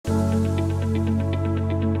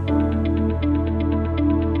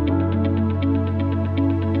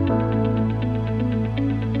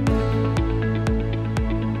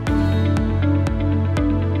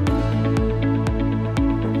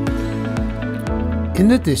In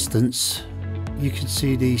the distance you can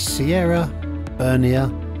see the Sierra Bernia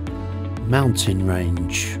mountain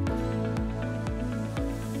range,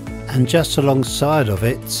 and just alongside of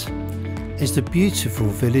it is the beautiful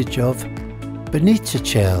village of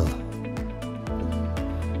Benitachell.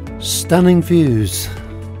 Stunning views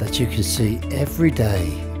that you can see every day.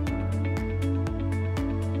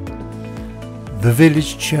 The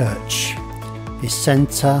village church is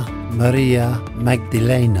Santa Maria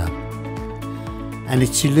Magdalena, and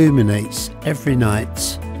it illuminates every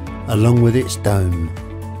night along with its dome.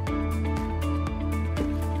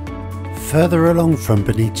 Further along from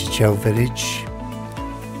Benitachell village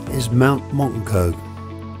is Mount Mongo.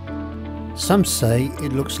 Some say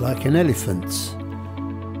it looks like an elephant.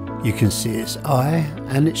 You can see its eye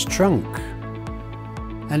and its trunk,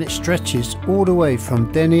 and it stretches all the way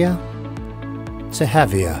from Denia to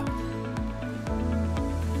Javier.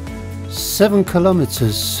 7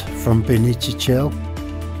 kilometers from Benitachell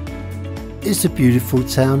is the beautiful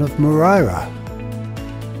town of Moraira.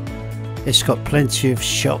 It's got plenty of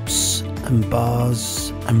shops and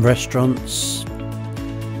bars and restaurants.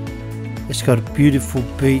 It's got a beautiful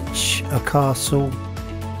beach, a castle,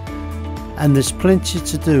 and there's plenty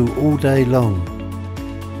to do all day long.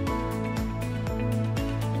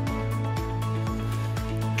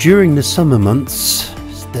 During the summer months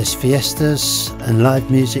there's fiestas and live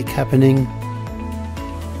music happening,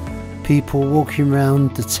 people walking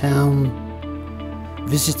around the town,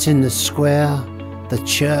 visiting the square, the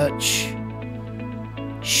church,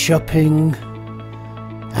 shopping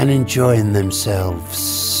and enjoying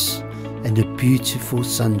themselves in the beautiful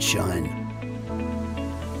sunshine.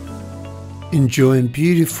 Enjoying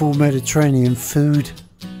beautiful Mediterranean food,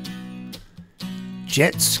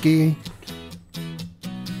 jet skiing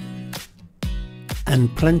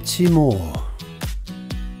and plenty more.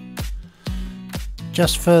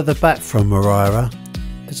 Just further back from Moraira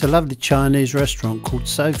there's a lovely Chinese restaurant called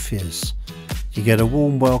Sophia's. You get a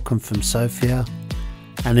warm welcome from Sophia,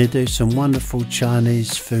 and they do some wonderful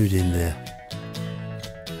Chinese food in there.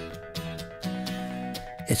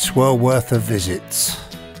 It's well worth a visit.